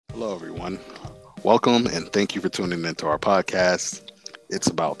Hello, everyone. Welcome and thank you for tuning into our podcast. It's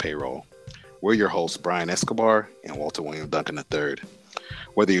about payroll. We're your hosts, Brian Escobar and Walter William Duncan III.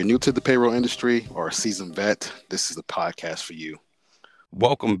 Whether you're new to the payroll industry or a seasoned vet, this is the podcast for you.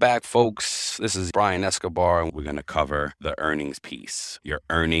 Welcome back, folks. This is Brian Escobar, and we're going to cover the earnings piece. Your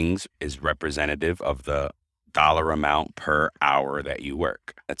earnings is representative of the dollar amount per hour that you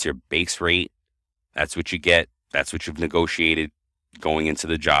work. That's your base rate. That's what you get. That's what you've negotiated going into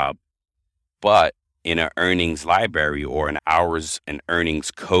the job. But in an earnings library or an hours and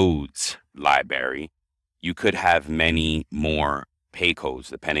earnings codes library, you could have many more pay codes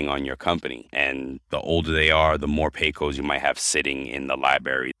depending on your company. And the older they are, the more pay codes you might have sitting in the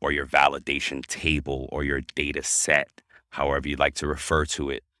library or your validation table or your data set, however you'd like to refer to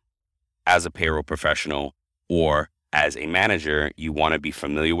it. As a payroll professional or as a manager, you want to be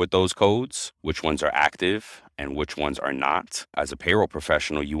familiar with those codes, which ones are active and which ones are not. As a payroll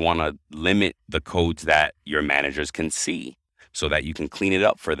professional, you want to limit the codes that your managers can see so that you can clean it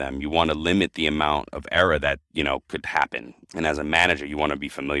up for them. You want to limit the amount of error that, could happen. And as a manager, you want to be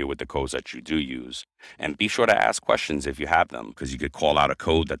familiar with the codes that you do use. And be sure to ask questions if you have them, because you could call out a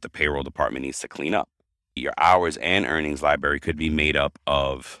code that the payroll department needs to clean up. Your hours and earnings library could be made up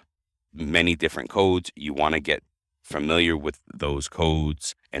of many different codes. You want to get familiar with those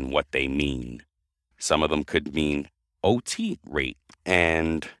codes and what they mean. Some of them could mean OT rate.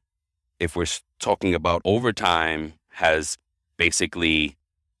 And if we're talking about overtime, has basically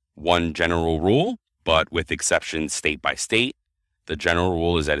one general rule, but with exceptions state by state. The general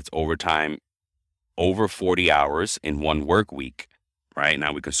rule is that it's overtime over 40 hours in one work week. Right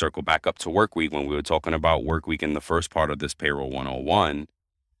now, we can circle back up to work week when we were talking about work week in the first part of this Payroll 101.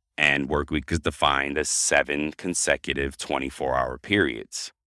 And work week is defined as 7 consecutive 24-hour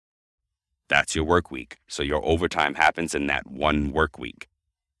periods. That's your work week. So your overtime happens in that one work week.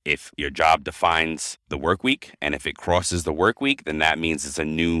 If your job defines the work week and if it crosses the work week, then that means it's a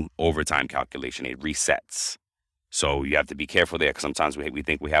new overtime calculation. It resets. So you have to be careful there, because sometimes we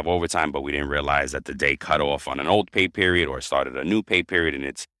think we have overtime, but we didn't realize that the day cut off on an old pay period or started a new pay period, and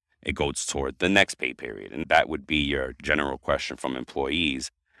it goes toward the next pay period. And that would be your general question from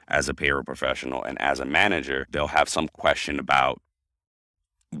employees. As a payroll professional and as a manager, they'll have some question about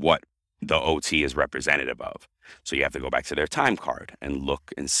what the OT is representative of. So you have to go back to their time card and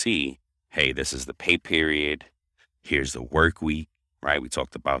look and see, hey, this is the pay period. Here's the work week, right? We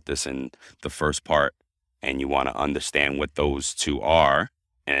talked about this in the first part, and you want to understand what those two are.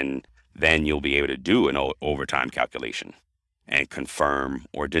 And then you'll be able to do an overtime calculation and confirm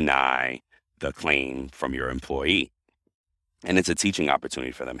or deny the claim from your employee. And it's a teaching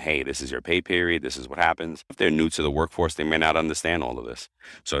opportunity for them. Hey, this is your pay period. This is what happens. If they're new to the workforce, they may not understand all of this.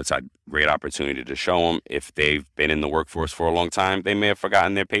 So it's a great opportunity to show them. If they've been in the workforce for a long time, they may have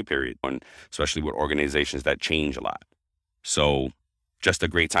forgotten their pay period, and especially with organizations that change a lot. So just a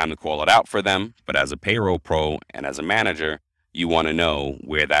great time to call it out for them. But as a payroll pro and as a manager, you want to know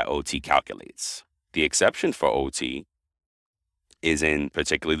where that OT calculates. The exception for OT is in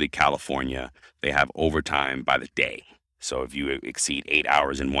particularly California. They have overtime by the day. So if you exceed 8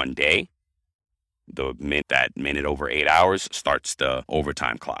 hours in one day, that minute over 8 hours starts the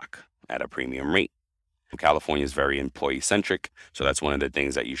overtime clock at a premium rate. California is very employee-centric, so that's one of the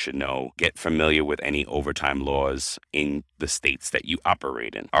things that you should know. Get familiar with any overtime laws in the states that you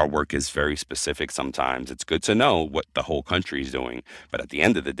operate in. Our work is very specific sometimes. It's good to know what the whole country is doing, but at the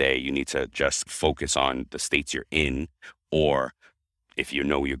end of the day, you need to just focus on the states you're in, or if you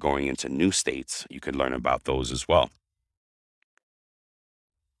know you're going into new states, you could learn about those as well.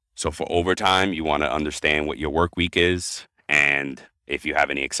 So for overtime, you want to understand what your work week is and if you have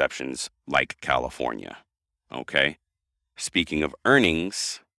any exceptions like California. Okay. Speaking of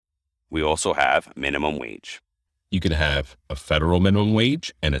earnings, we also have minimum wage. You can have a federal minimum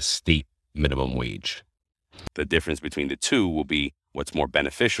wage and a state minimum wage. The difference between the two will be what's more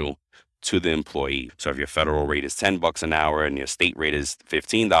beneficial to the employee. So if your federal rate is $10 an hour and your state rate is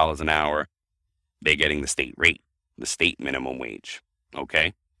 $15 an hour, they're getting the state rate, the state minimum wage.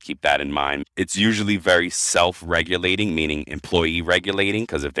 Okay. Keep that in mind. It's usually very self-regulating, meaning employee regulating,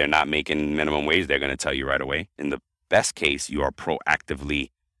 because if they're not making minimum wage, they're going to tell you right away. In the best case, you are proactively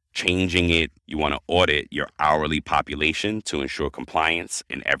changing it. You want to audit your hourly population to ensure compliance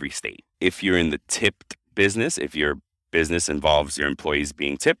in every state. If you're in the tipped business, if your business involves your employees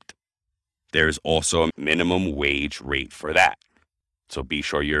being tipped, there's also a minimum wage rate for that. So be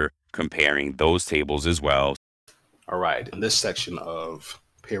sure you're comparing those tables as well. All right. In this section of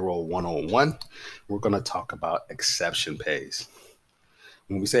Payroll 101, we're going to talk about exception pays.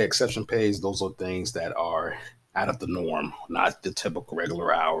 When we say exception pays, those are things that are out of the norm, not the typical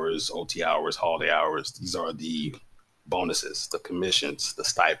regular hours, OT hours, holiday hours. These are the bonuses, the commissions, the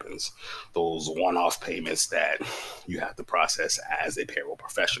stipends, those one-off payments that you have to process as a payroll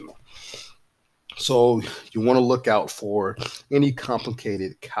professional. So you want to look out for any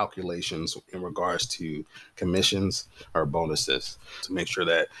complicated calculations in regards to commissions or bonuses to make sure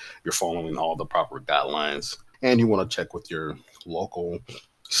that you're following all the proper guidelines. And you want to check with your local,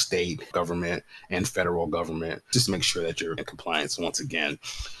 state government and federal government just to make sure that you're in compliance. Once again,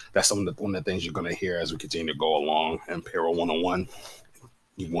 that's one of the things you're going to hear as we continue to go along in Payroll 101.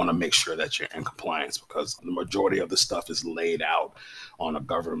 You want to make sure that you're in compliance because the majority of the stuff is laid out on a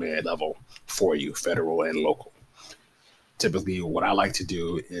government level for you, federal and local. Typically, what I like to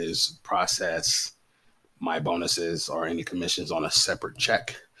do is process my bonuses or any commissions on a separate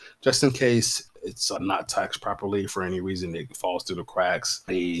check, just in case it's not taxed properly for any reason. It falls through the cracks.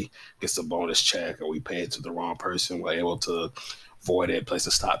 He gets a bonus check or we pay it to the wrong person. We're able to void it, place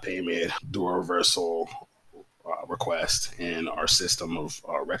a stop payment, do a reversal request in our system of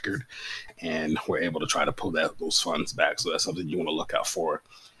record, and we're able to try to pull those funds back. So that's something you want to look out for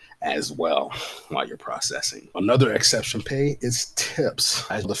as well while you're processing. Another exception pay is tips.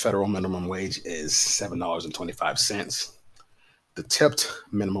 The federal minimum wage is $7.25. The tipped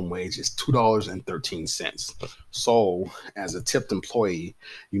minimum wage is $2.13. So as a tipped employee,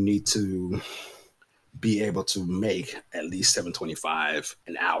 you need to be able to make at least $7.25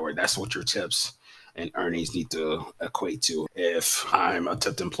 an hour. That's what your tips and earnings need to equate to. If I'm a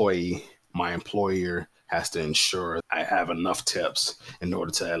tipped employee, my employer has to ensure I have enough tips in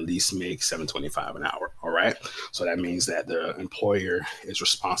order to at least make $7.25 an hour. All right. So that means that the employer is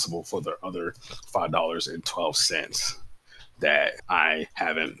responsible for the other $5.12 that I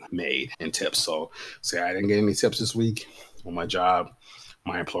haven't made in tips. So say I didn't get any tips this week on my job,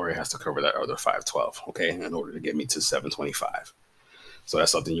 my employer has to cover that other $5.12, okay, in order to get me to $7.25. So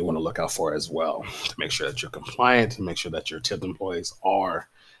that's something you want to look out for as well, to make sure that you're compliant, to make sure that your tipped employees are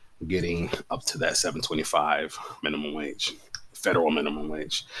getting up to that $7.25 minimum wage, federal minimum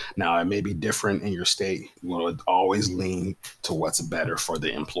wage. Now, it may be different in your state. You want to always lean to what's better for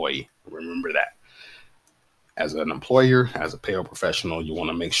the employee. Remember that. As an employer, as a payroll professional, you want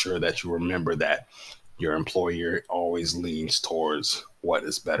to make sure that you remember that your employer always leans towards what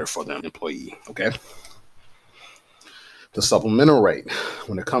is better for the employee, okay? The supplemental rate,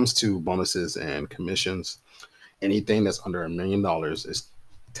 when it comes to bonuses and commissions, anything that's under $1 million is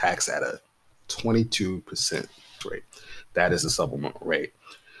taxed at a 22% rate. That is the supplemental rate.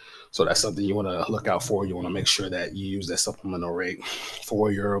 So that's something you want to look out for. You want to make sure that you use that supplemental rate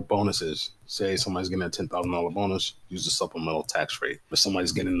for your bonuses. Say somebody's getting a $10,000 bonus, use the supplemental tax rate. If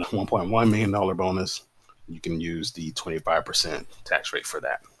somebody's getting a $1.1 million bonus, you can use the 25% tax rate for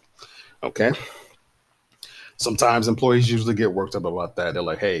that. Okay. Sometimes employees usually get worked up about that. They're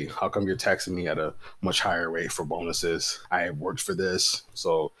like, hey, how come you're taxing me at a much higher rate for bonuses? I worked for this.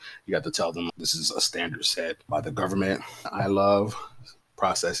 So you got to tell them this is a standard set by the government. I love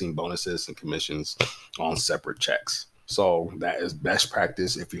processing bonuses and commissions on separate checks. So that is best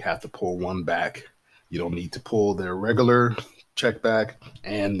practice. If you have to pull one back, you don't need to pull their regular check back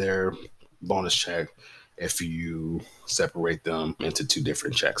and their bonus check if you separate them into two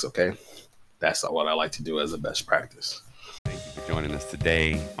different checks, okay? That's what I like to do as a best practice. Thank you for joining us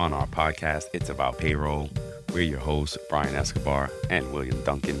today on our podcast, It's About Payroll. We're your hosts, Brian Escobar and William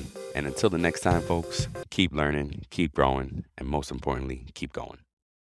Duncan. And until the next time, folks, keep learning, keep growing, and most importantly, keep going.